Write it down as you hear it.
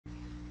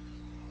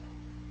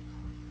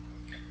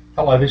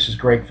Hello, this is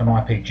Greg from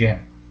IP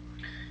Gem.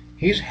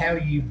 Here's how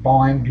you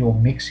bind your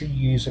MXIE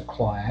user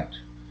client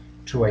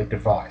to a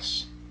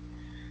device.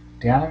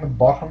 Down in the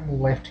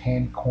bottom left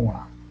hand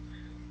corner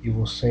you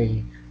will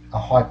see a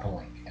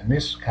hyperlink. In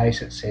this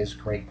case it says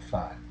Greg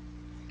Phone.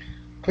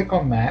 Click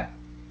on that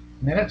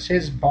and then it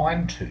says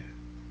bind to.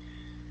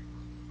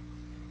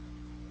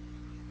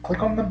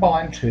 Click on the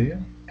bind to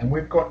and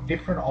we've got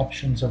different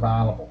options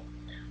available.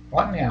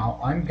 Right now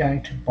I'm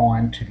going to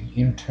bind to the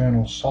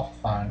internal soft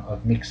phone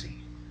of MXIE.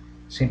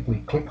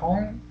 Simply click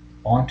on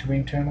bind to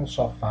internal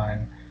soft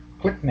phone,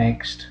 click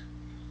next,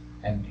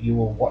 and you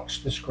will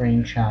watch the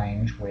screen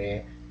change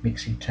where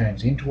MXIE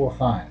turns into a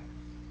phone.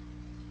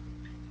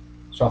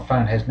 Soft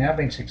phone has now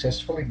been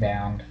successfully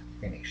bound,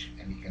 finished,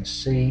 and you can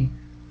see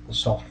the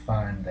soft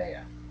phone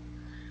there.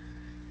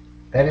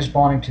 That is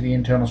binding to the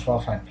internal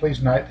soft phone.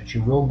 Please note that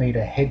you will need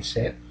a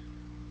headset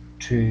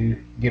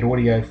to get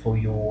audio for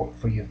your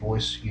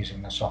voice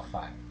using the soft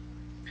phone.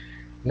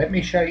 Let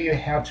me show you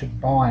how to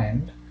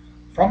bind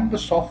from the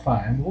soft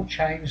phone. We'll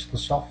change the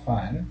soft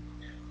phone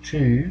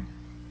to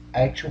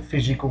actual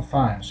physical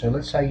phone. So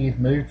let's say you've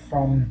moved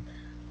from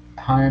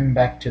home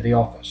back to the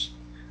office.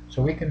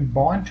 So we can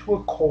bind to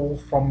a call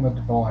from the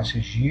device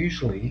is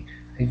usually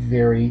a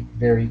very,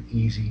 very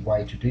easy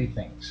way to do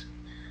things.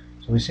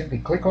 So we simply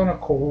click on a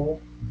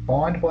call,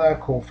 bind by a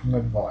call from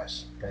the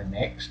device. Go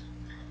next.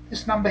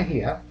 This number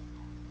here,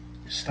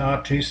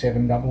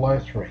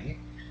 *27003,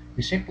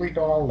 we simply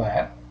dial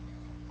that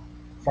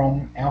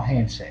from our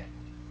handset.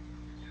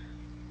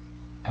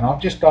 And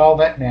I've just dialed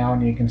that now,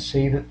 and you can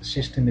see that the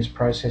system is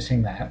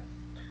processing that.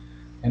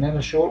 And in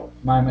a short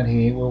moment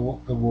here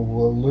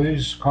we'll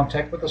lose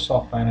contact with the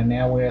soft phone, and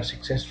now we are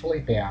successfully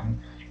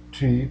bound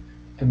to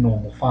the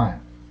normal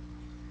phone.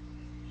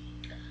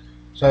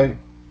 So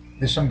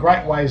there's some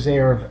great ways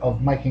there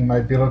of making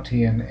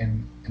mobility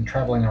and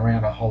travelling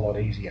around a whole lot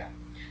easier.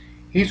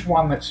 Here's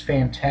one that's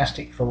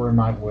fantastic for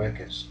remote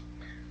workers.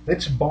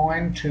 Let's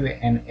bind to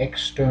an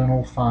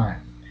external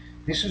phone.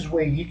 This is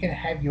where you can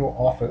have your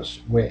office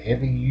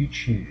wherever you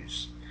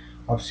choose.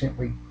 I've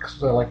simply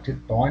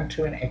selected bind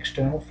to an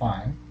external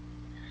phone,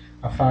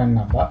 a phone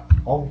number.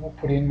 I'll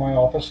put in my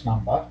office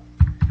number,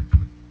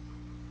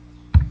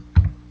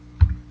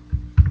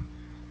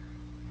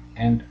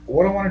 and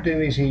what I want to do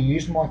is here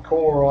use my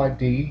caller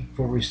ID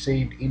for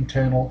received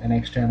internal and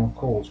external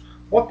calls.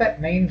 What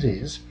that means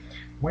is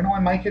when I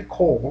make a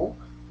call,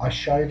 I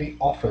show the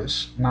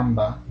office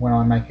number when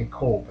I make a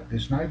call, but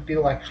there's no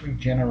bill actually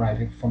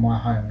generated for my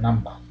home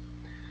number.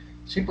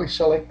 Simply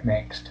select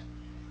next,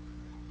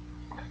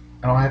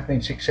 and I have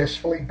been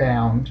successfully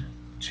bound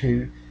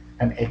to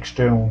an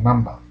external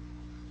number.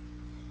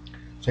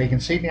 So you can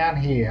see down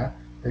here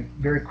that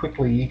very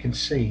quickly you can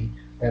see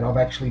that I've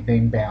actually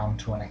been bound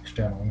to an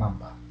external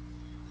number.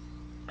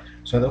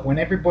 So that when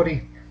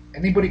anybody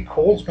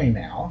calls me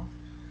now,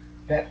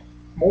 that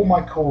all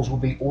my calls will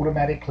be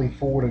automatically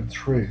forwarded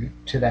through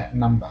to that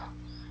number,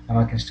 and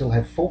I can still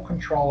have full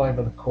control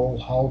over the call,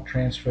 hold,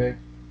 transfer,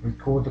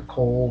 record the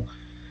call,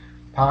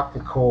 park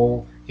the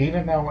call,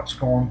 even though it's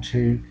gone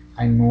to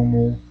a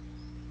normal,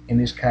 in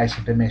this case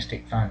a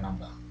domestic phone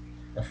number.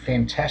 A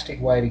fantastic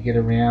way to get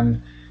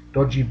around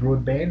dodgy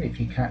broadband if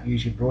you can't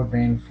use your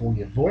broadband for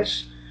your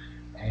voice,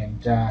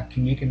 and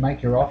you can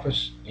make your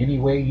office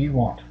anywhere you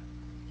want.